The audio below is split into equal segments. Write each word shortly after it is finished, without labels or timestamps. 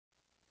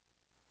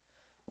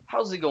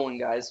How's it going,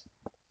 guys?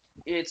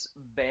 It's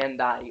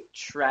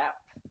BandiTrap,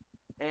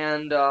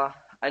 and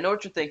I know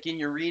what you're thinking.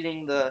 You're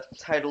reading the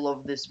title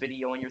of this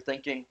video, and you're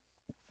thinking,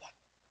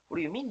 "What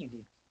do you mean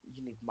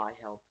you need my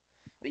help?"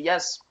 But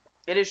yes,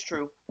 it is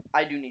true.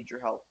 I do need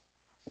your help.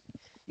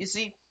 You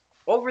see,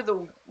 over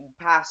the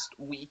past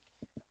week,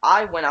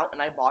 I went out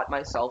and I bought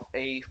myself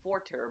a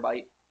 4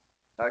 terabyte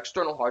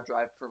external hard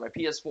drive for my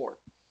PS4.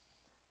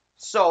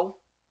 So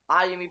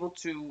I am able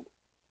to.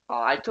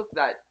 I took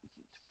that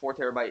 4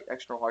 terabyte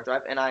external hard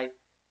drive and I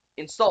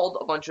installed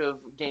a bunch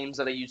of games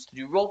that I used to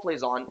do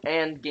roleplays on,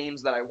 and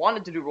games that I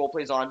wanted to do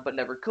roleplays on but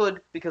never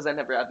could because I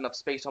never had enough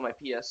space on my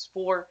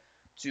PS4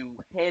 to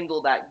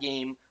handle that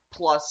game,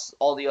 plus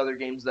all the other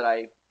games that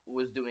I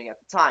was doing at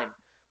the time.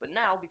 But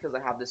now, because I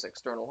have this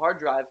external hard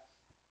drive,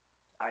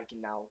 I can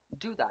now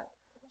do that.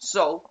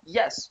 So,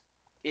 yes,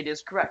 it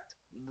is correct.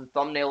 The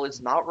thumbnail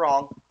is not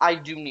wrong. I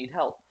do need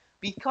help.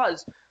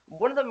 Because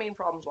one of the main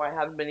problems why I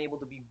haven't been able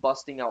to be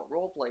busting out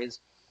roleplays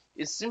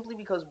is simply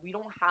because we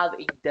don't have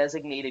a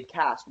designated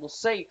cast. We'll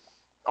say,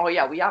 oh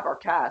yeah, we have our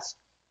cast,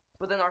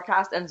 but then our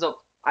cast ends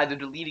up either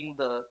deleting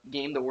the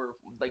game that we're,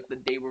 like, the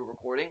day we're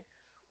recording,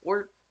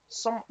 or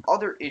some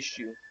other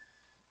issue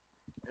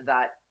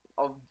that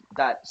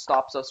that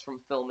stops us from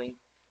filming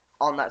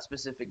on that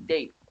specific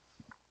date.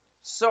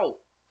 So,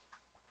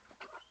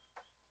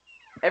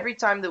 every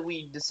time that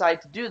we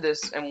decide to do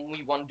this and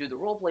we want to do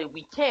the roleplay,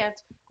 we can't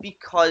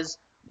because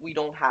we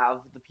don't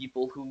have the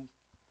people who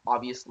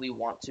obviously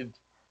want to,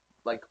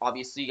 like,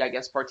 obviously, I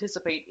guess,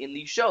 participate in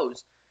these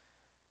shows.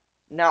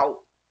 Now,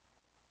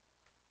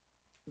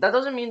 that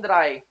doesn't mean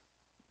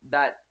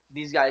that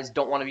these guys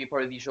don't want to be a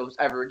part of these shows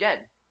ever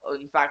again.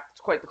 In fact,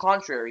 it's quite the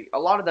contrary. A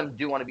lot of them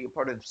do want to be a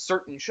part of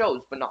certain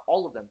shows, but not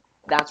all of them.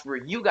 That's where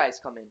you guys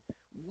come in.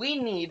 We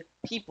need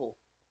people,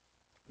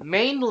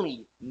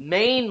 mainly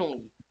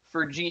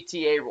for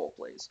GTA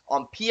roleplays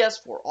on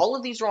PS4. All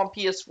of these are on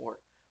PS4,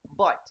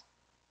 but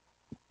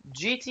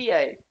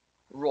GTA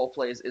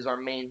roleplays is our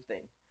main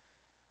thing.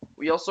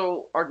 We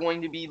also are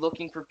going to be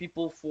looking for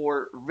people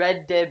for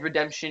Red Dead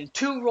Redemption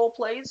 2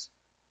 roleplays.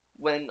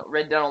 When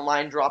Red Dead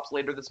Online drops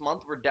later this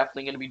month, we're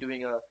definitely going to be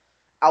doing a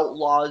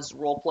Outlaws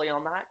roleplay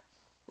on that.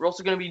 We're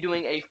also going to be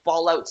doing a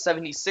Fallout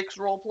 76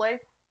 roleplay,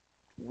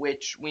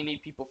 which we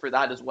need people for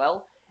that as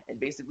well. And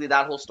basically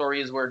that whole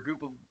story is where a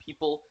group of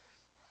people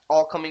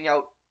all coming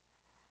out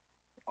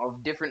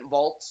of different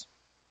vaults,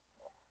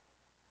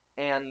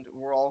 and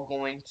we're all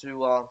going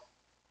to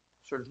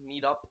sort of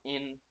meet up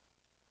in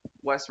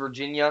West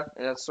Virginia,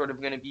 and that's sort of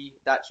going to be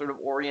that sort of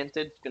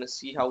oriented. Going to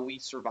see how we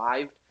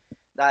survived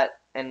that,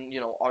 and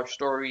our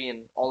story,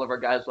 and all of our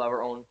guys will have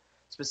our own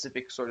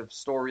specific sort of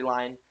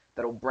storyline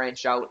that'll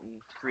branch out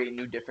and create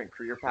new different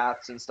career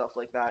paths and stuff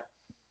like that.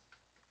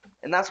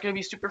 And that's going to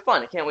be super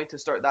fun. I can't wait to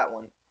start that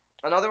one.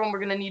 Another one we're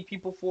going to need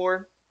people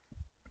for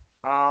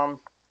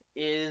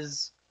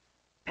is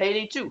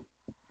Payday 2.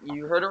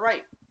 You heard it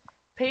right.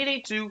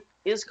 Payday 2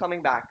 is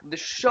coming back. The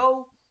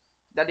show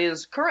that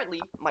is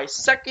currently my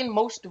second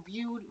most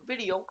viewed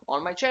video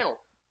on my channel.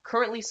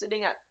 Currently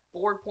sitting at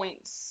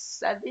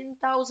 4.7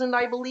 thousand,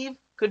 I believe.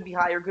 Could be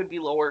higher, could be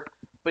lower,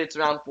 but it's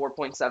around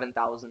 4.7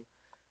 thousand.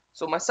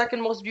 So my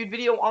second most viewed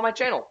video on my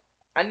channel.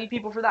 I need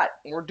people for that.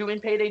 We're doing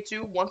Payday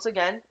 2 once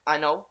again. I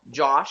know,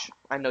 Josh,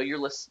 I know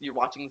you're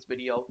watching this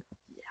video.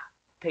 Yeah,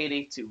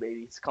 Payday 2,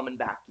 baby. It's coming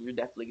back. You're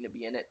definitely going to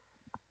be in it.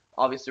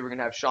 Obviously, we're going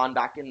to have Sean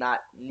back in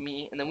that,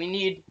 me, and then we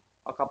need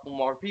a couple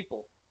more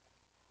people.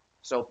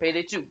 So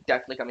Payday 2,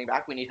 definitely coming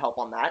back. We need help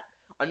on that.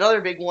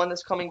 Another big one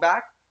that's coming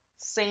back,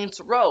 Saints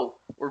Row.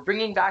 We're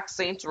bringing back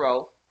Saints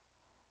Row,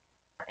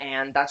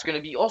 and that's going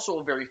to be also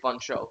a very fun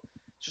show.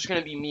 It's just going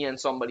to be me and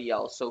somebody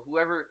else. So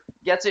whoever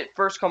gets it,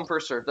 first come,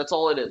 first serve. That's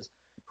all it is.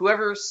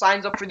 Whoever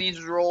signs up for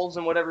these roles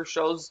and whatever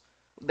shows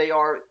they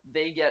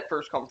get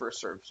first come,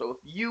 first serve. So if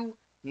you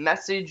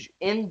message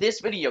in this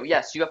video,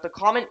 yes, you have to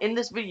comment in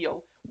this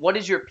video what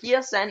is your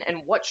PSN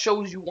and what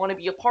shows you want to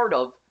be a part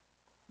of,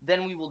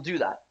 then we will do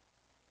that.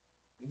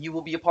 You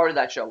will be a part of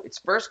that show. It's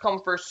first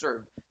come, first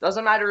serve.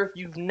 Doesn't matter if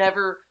you've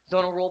never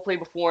done a roleplay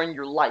before in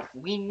your life.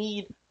 We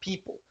need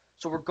people.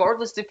 So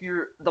regardless if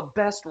you're the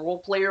best role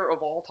player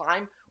of all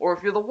time or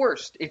if you're the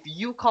worst, if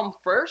you come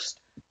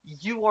first,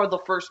 you are the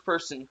first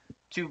person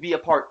to be a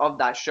part of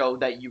that show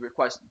that you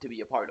requested to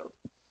be a part of.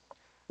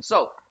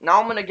 So, now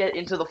I'm going to get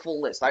into the full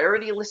list. I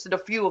already listed a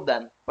few of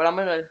them, but I'm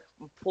going to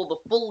pull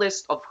the full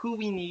list of who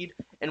we need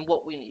and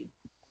what we need.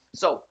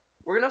 So,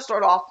 we're going to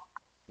start off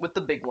with the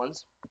big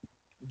ones.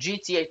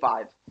 GTA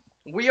 5.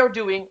 We are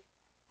doing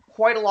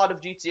quite a lot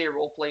of GTA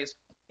roleplays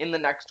in the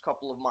next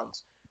couple of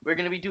months. We're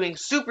going to be doing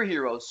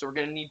superheroes, so we're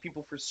going to need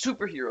people for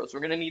superheroes.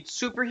 We're going to need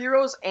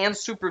superheroes and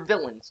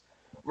supervillains.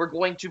 We're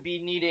going to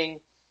be needing,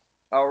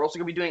 we're also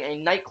going to be doing a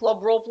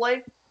Nightclub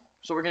roleplay,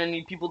 so we're going to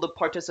need people to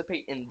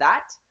participate in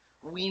that.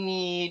 We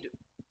need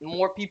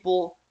more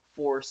people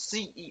for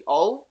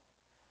CEO.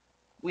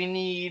 We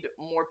need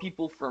more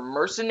people for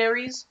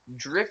Mercenaries,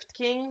 Drift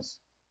Kings,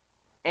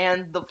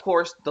 and, of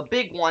course, the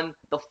big one,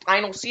 the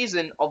final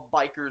season of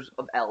Bikers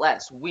of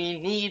LS. We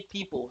need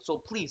people. So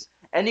please,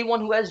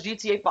 Anyone who has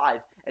GTA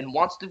 5 and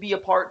wants to be a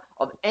part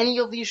of any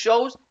of these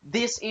shows,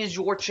 this is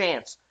your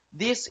chance.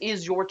 This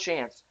is your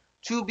chance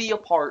to be a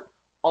part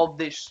of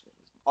this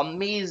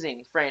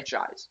amazing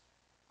franchise.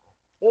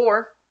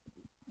 Or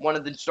one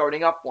of the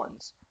starting up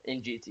ones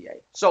in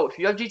GTA. So if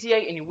you have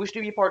GTA and you wish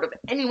to be a part of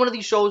any one of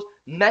these shows,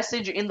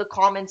 message in the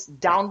comments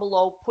down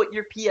below, put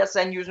your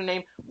PSN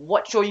username,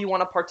 what show you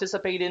want to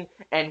participate in,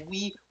 and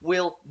we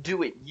will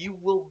do it. You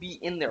will be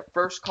in there.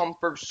 First come,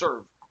 first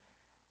serve.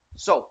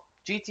 So,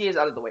 GTA is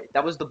out of the way.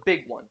 That was the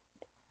big one.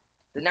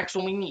 The next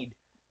one we need,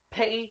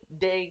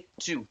 Payday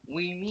 2.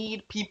 We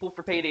need people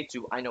for Payday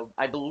 2.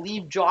 I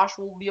believe Josh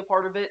will be a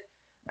part of it,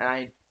 and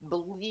I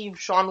believe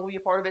Sean will be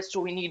a part of it,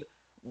 so we need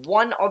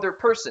one other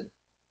person.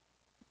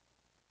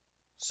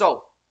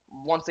 So,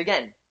 once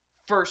again,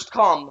 first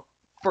come,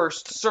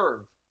 first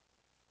serve.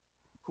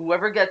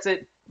 Whoever gets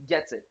it,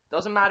 gets it.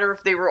 Doesn't matter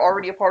if they were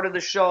already a part of the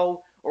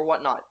show or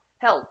whatnot.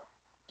 Hell,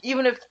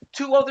 even if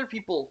 2 other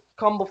people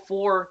come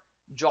before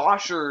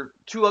Josh, or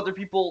 2 other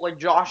people like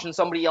Josh and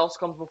somebody else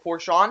comes before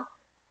Sean,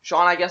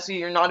 I guess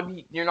you're not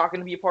going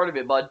to be a part of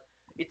it, bud.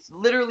 It's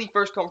literally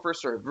first come,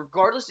 first serve.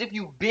 Regardless if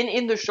you've been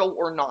in the show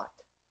or not.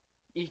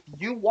 If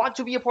you want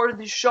to be a part of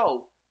this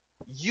show,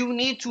 you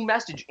need to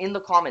message in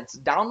the comments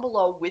down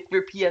below with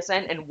your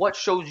PSN and what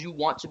shows you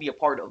want to be a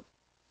part of.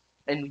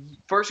 And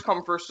first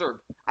come, first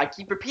serve. I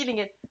keep repeating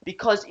it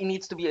because it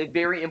needs to be a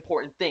very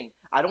important thing.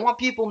 I don't want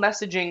people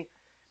messaging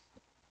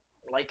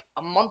like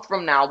a month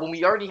from now when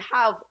we already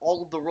have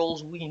all of the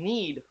roles we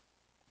need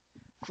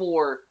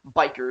for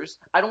bikers.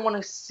 I don't want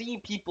to see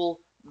people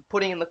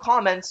putting in the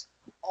comments,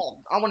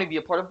 oh, I want to be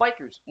a part of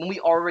bikers, when we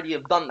already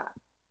have done that.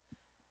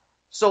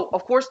 So,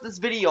 of course, this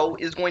video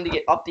is going to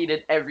get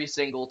updated every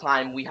single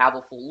time we have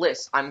a full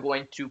list. I'm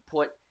going to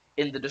put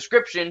in the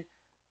description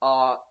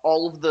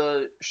all of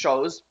the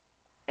shows,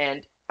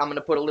 and I'm going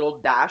to put a little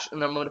dash, and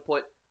then I'm going to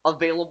put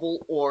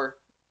available or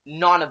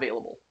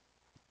non-available.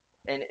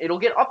 And it'll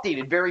get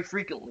updated very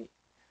frequently.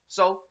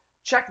 So,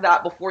 check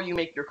that before you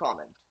make your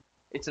comment.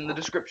 It's in the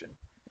description.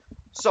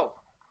 So,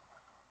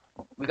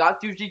 we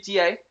got through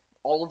GTA,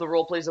 all of the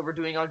roleplays that we're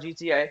doing on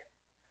GTA,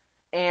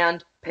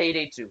 and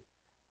Payday 2.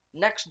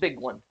 Next big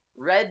one,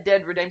 Red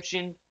Dead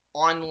Redemption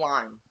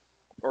Online,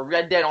 or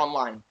Red Dead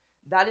Online.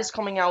 That is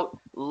coming out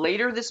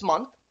later this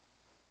month,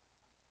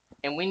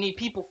 and we need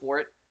people for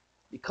it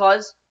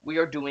because we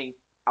are doing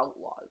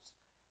Outlaws.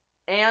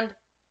 And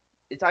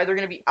it's either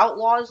going to be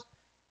Outlaws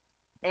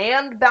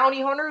and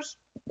Bounty Hunters,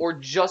 or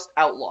just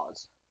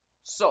Outlaws.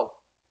 So,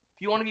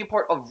 if you want to be a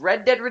part of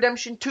Red Dead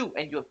Redemption 2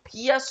 and you have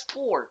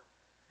PS4,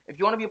 if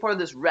you want to be a part of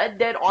this Red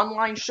Dead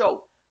Online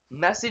show,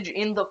 message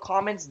in the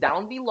comments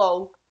down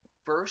below.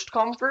 First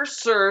come,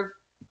 first serve,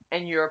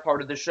 and you're a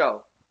part of the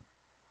show.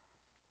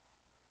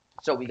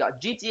 So we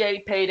got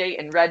GTA, Payday,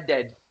 and Red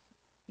Dead.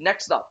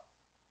 Next up,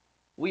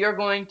 we are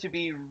going to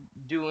be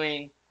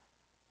doing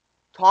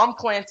Tom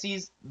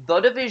Clancy's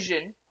The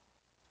Division.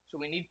 So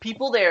we need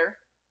people there.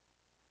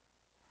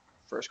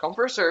 First come,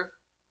 first serve.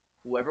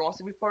 Whoever wants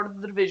to be part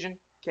of The Division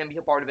can be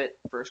a part of it.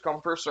 First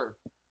come, first serve.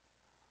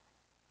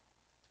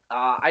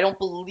 I don't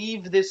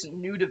believe this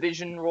new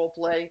Division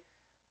roleplay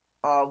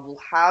will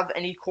have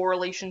any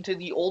correlation to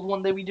the old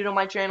one that we did on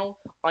my channel,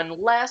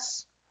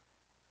 unless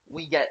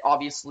we get,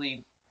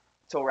 obviously,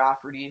 Till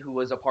Rafferty, who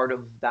was a part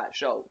of that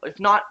show.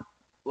 If not,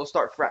 we'll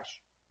start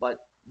fresh.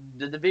 But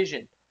The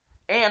Division,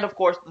 and of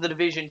course, The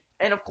Division,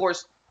 and of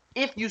course,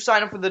 if you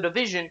sign up for The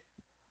Division,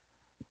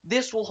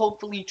 this will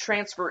hopefully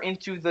transfer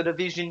into The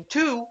Division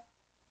 2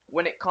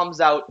 when it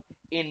comes out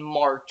in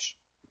March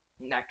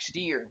next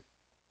year.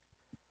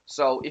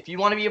 So, if you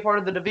want to be a part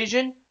of The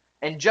Division,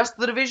 and just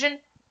The Division,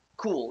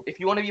 cool. If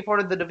you want to be a part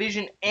of The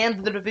Division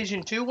and The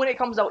Division 2 when it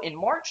comes out in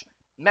March,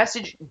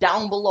 message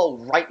down below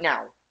right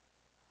now.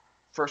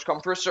 First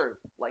come, first serve,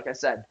 like I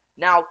said.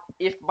 Now,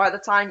 if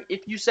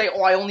you say,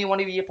 oh, I only want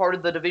to be a part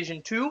of The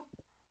Division 2,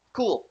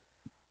 cool.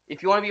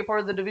 If you want to be a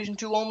part of The Division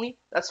 2 only,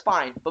 that's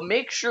fine. But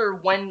make sure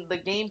when the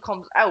game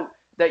comes out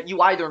that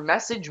you either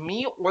message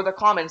me or the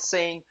comments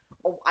saying,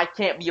 oh, I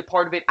can't be a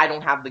part of it, I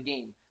don't have the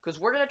game. Because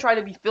we're going to try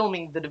to be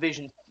filming The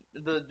Division.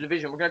 We're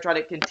going to try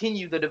to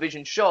continue The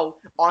Division show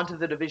onto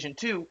The Division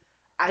 2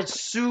 as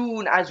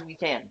soon as we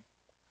can.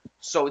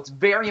 So it's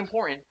very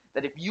important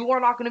that if you are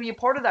not going to be a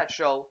part of that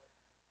show,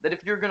 that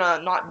if you're going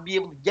to not be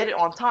able to get it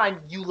on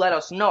time, you let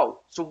us know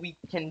so we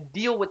can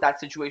deal with that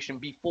situation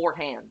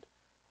beforehand.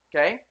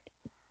 Okay?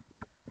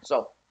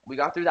 So, we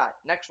got through that.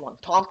 Next one,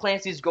 Tom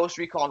Clancy's Ghost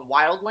Recon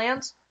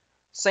Wildlands.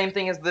 Same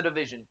thing as The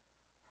Division.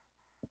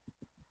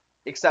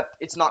 Except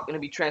it's not going to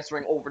be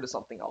transferring over to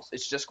something else.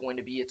 It's just going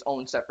to be its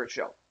own separate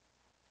show.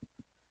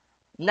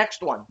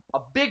 Next one, a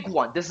big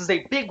one. This is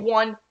a big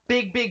one.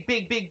 Big, big,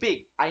 big, big,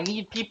 big. I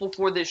need people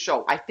for this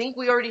show. I think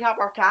we already have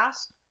our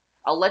cast.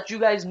 I'll let you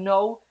guys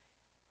know,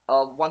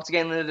 once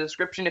again in the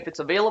description, if it's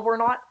available or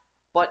not.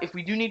 But if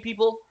we do need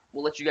people,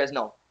 we'll let you guys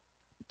know.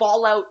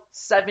 Fallout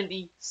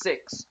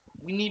 76.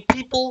 We need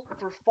people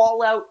for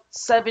Fallout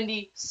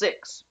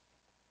 76.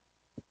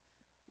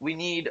 We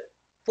need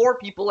 4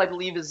 people, I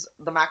believe, is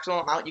the maximum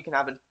amount you can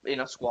have in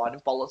a squad in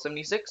Fallout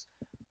 76.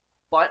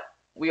 But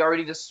we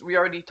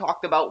already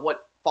talked about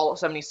what Fallout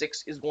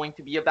 76 is going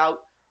to be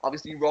about.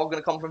 Obviously, we're all going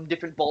to come from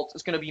different vaults.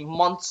 It's going to be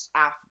months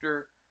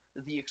after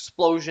the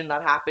explosion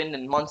that happened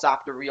and months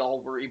after we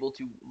all were able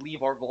to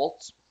leave our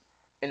vaults.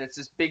 And it's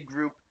this big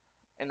group,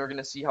 and we're going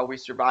to see how we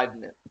survived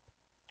in it.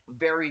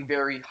 Very,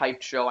 very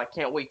hyped show. I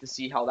can't wait to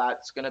see how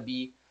that's going to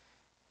be.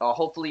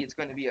 Hopefully, it's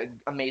going to be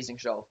an amazing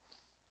show.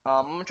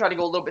 I'm going to try to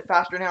go a little bit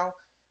faster now.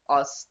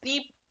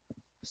 Steep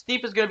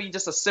is going to be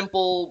just a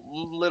simple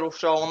little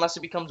show, unless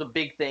it becomes a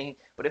big thing.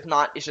 But if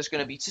not, it's just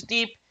going to be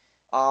Steep.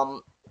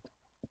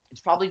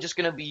 It's probably just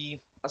going to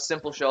be a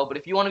simple show. But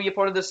if you want to be a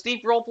part of the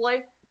Steep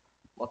roleplay,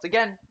 once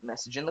again,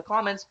 message in the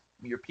comments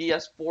your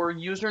PS4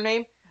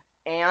 username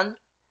and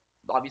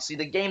obviously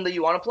the game that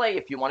you want to play.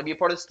 If you want to be a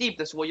part of Steep,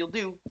 this is what you'll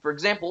do. For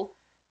example,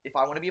 if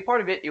I want to be a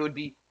part of it, it would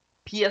be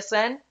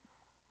PSN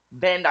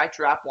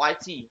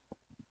BandiTrapYT.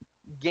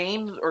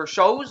 Games or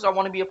shows I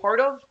want to be a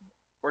part of,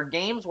 or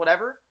games,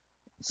 whatever,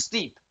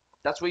 Steep.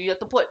 That's what you have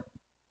to put.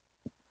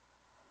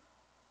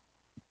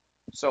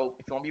 So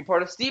if you want to be a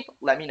part of Steep,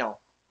 let me know.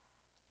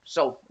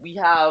 So we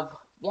have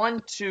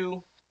 1,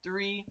 2,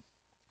 3,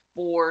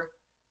 4,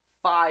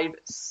 5,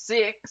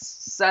 6,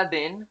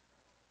 7,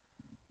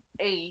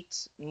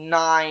 8,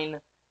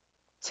 9,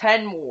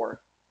 10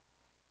 more.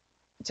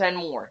 10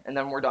 more, and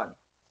then we're done.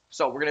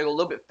 So we're going to go a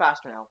little bit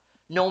faster now.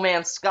 No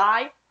Man's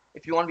Sky.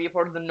 If you want to be a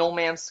part of the No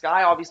Man's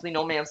Sky, obviously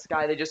No Man's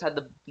Sky, they just had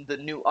the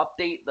new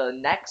update, the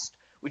Next,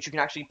 which you can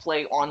actually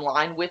play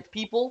online with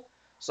people.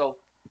 So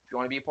if you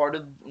want to be a part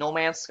of No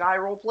Man's Sky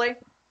roleplay,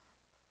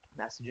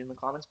 message in the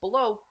comments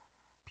below,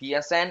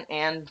 PSN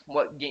and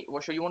what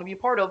show you want to be a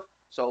part of.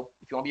 So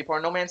if you want to be a part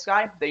of No Man's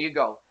Sky, there you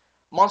go.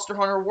 Monster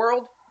Hunter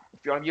World.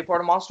 If you want to be a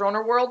part of Monster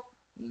Hunter World,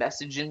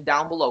 message in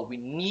down below. We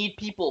need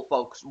people,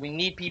 folks. We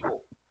need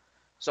people.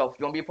 So if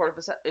you want to be a part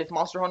of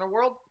Monster Hunter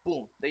World,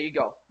 boom, there you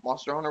go.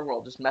 Monster Hunter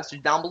World. Just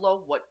message down below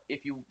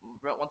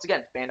once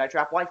again,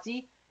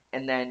 BandiTrapYT,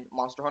 and then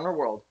Monster Hunter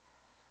World.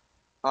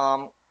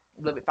 A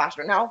little bit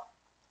faster now.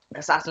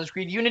 Assassin's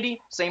Creed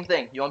Unity, same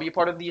thing. You want to be a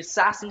part of the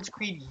Assassin's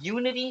Creed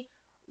Unity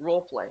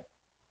roleplay.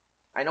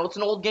 I know it's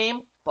an old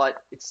game,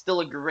 but it's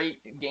still a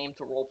great game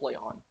to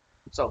roleplay on.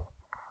 So,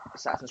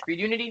 Assassin's Creed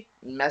Unity,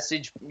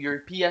 message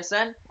your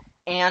PSN,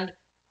 and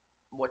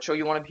what show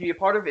you want to be a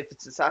part of. If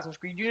it's Assassin's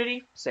Creed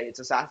Unity, say it's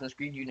Assassin's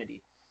Creed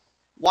Unity.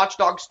 Watch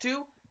Dogs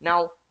 2.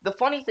 Now, the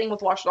funny thing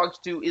with Watch Dogs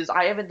 2 is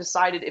I haven't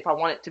decided if I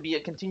want it to be a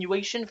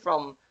continuation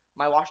from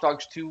my Watch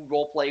Dogs 2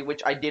 roleplay,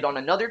 which I did on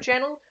another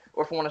channel,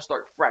 or if I want to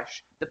start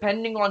fresh.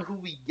 Depending on who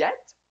we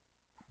get,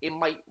 it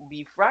might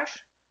be fresh,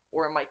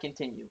 or it might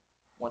continue.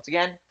 Once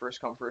again,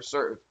 first come, first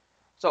serve.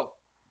 So,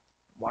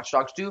 Watch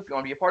Dogs 2, if you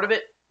want to be a part of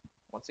it,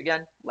 once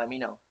again, let me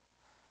know.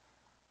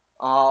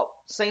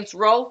 Saints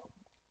Row,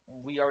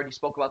 we already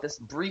spoke about this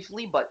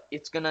briefly, but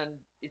it's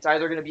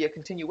either gonna be a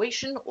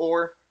continuation,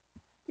 or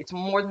it's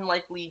more than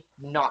likely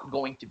not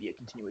going to be a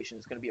continuation.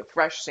 It's gonna be a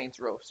fresh Saints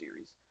Row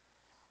series.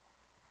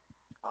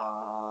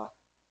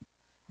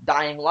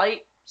 Dying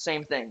Light,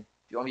 same thing.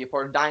 If you want to be a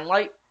part of Dying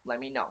Light, let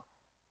me know.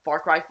 Far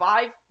Cry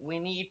 5, we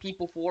need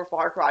people for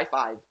Far Cry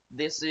 5.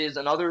 This is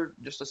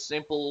just a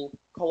simple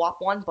co-op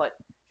one, but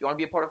if you want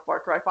to be a part of Far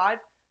Cry 5,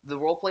 the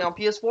roleplay on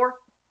PS4,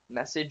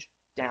 message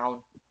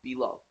down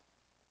below.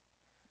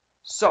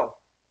 So,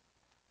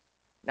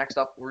 next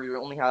up, we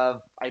only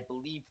have, I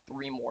believe,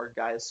 3 more,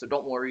 guys, so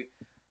don't worry.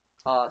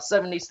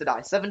 7 Days to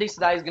Die. 7 Days to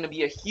Die is going to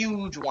be a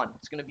huge one.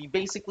 It's going to be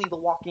basically The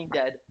Walking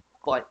Dead,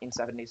 but in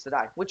 7 Days to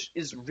Die, which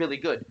is really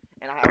good.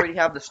 And I already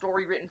have the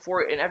story written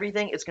for it and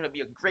everything. It's going to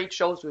be a great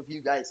show, so if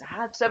you guys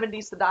have 7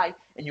 Days to Die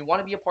and you want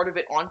to be a part of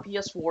it on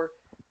PS4,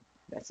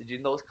 message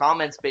in those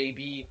comments,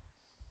 baby.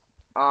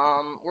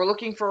 We're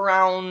looking for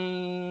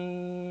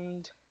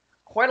around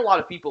quite a lot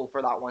of people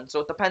for that one, so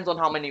it depends on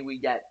how many we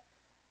get.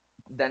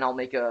 Then I'll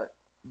make a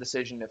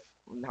decision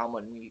how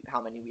many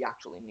we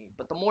actually need.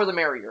 But the more the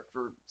merrier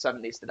for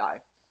 7 Days to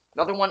Die.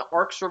 Another one,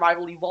 Ark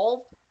Survival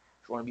Evolved.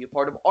 If you want to be a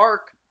part of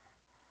Ark,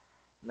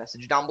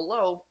 message down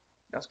below.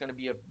 That's going to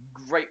be a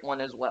great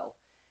one as well.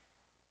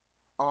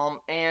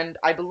 And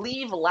I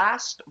believe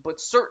last but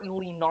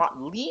certainly not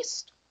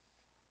least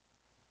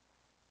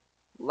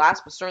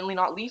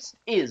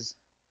is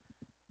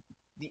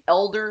the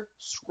Elder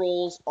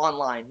Scrolls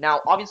Online.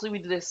 Now, obviously we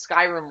did a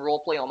Skyrim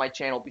roleplay on my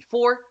channel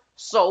before,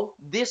 so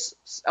this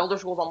Elder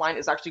Scrolls Online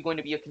is actually going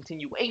to be a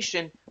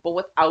continuation, but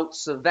without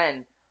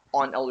Sven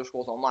on Elder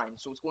Scrolls Online.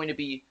 So it's going to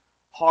be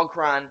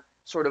Hogran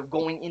sort of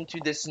going into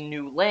this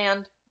new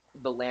land,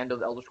 the land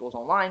of Elder Scrolls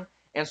Online,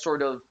 and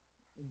sort of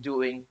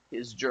doing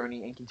his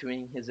journey and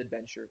continuing his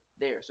adventure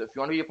there. So if you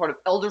want to be a part of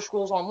Elder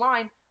Scrolls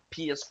Online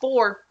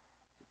PS4,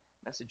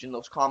 message in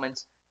those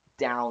comments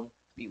down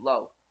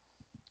below.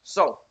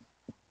 So,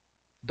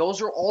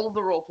 those are all of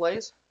the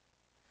roleplays.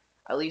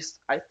 At least,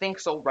 I think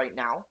so right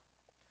now.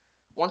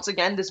 Once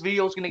again, this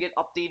video is going to get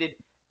updated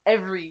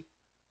every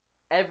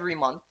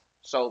month.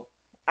 So,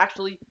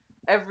 actually,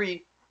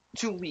 every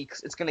 2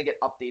 weeks, it's going to get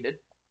updated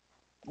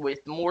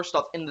with more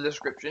stuff in the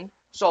description.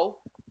 So,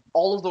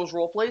 all of those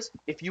roleplays,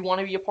 if you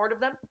want to be a part of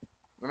them,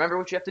 remember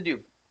what you have to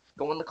do.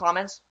 Go in the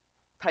comments,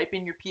 type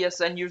in your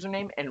PSN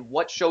username and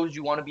what shows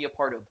you want to be a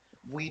part of.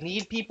 We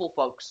need people,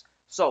 folks.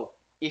 So,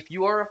 if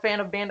you are a fan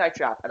of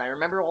BandiTrap, and I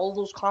remember all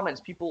those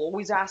comments, people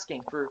always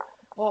asking for,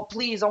 oh,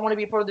 please, I want to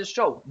be a part of this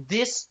show.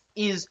 This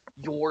is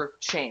your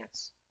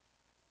chance.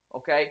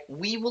 Okay?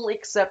 We will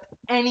accept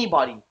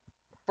anybody.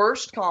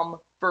 First come,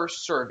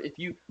 first serve. If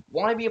you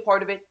want to be a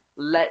part of it,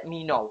 let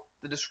me know.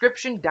 The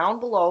description down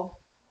below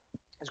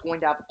is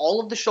going to have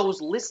all of the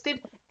shows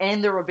listed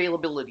and their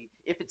availability.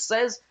 If it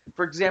says,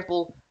 for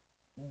example,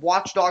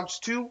 Watch Dogs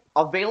 2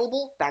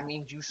 available, that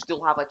means you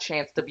still have a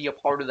chance to be a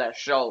part of that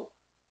show.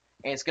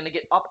 And it's going to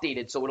get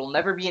updated, so it'll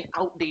never be an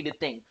outdated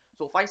thing.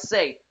 So if I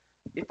say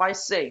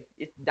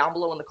it down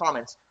below in the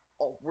comments,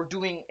 oh, we're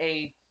doing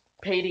a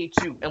Payday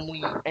 2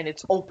 and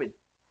it's open,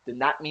 then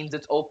that means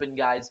it's open,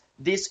 guys.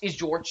 This is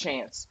your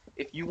chance.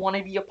 If you want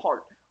to be a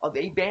part of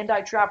a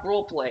BandiTrap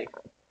roleplay,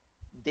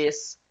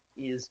 this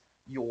is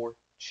your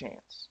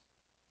chance.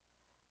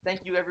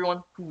 Thank you,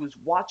 everyone who was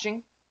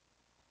watching.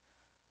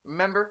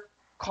 Remember,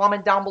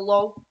 comment down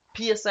below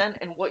PSN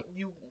and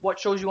what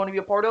shows you want to be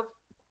a part of.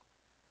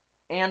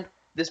 And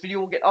this video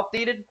will get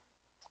updated,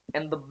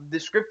 and the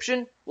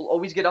description will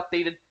always get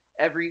updated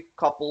every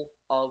couple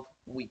of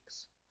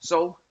weeks.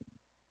 So,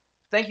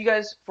 thank you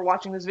guys for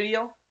watching this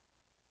video.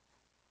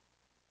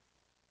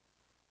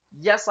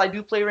 Yes, I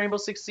do play Rainbow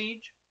Six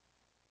Siege.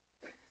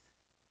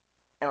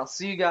 And I'll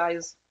see you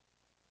guys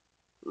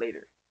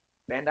later.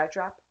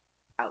 BandiTrap,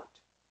 out.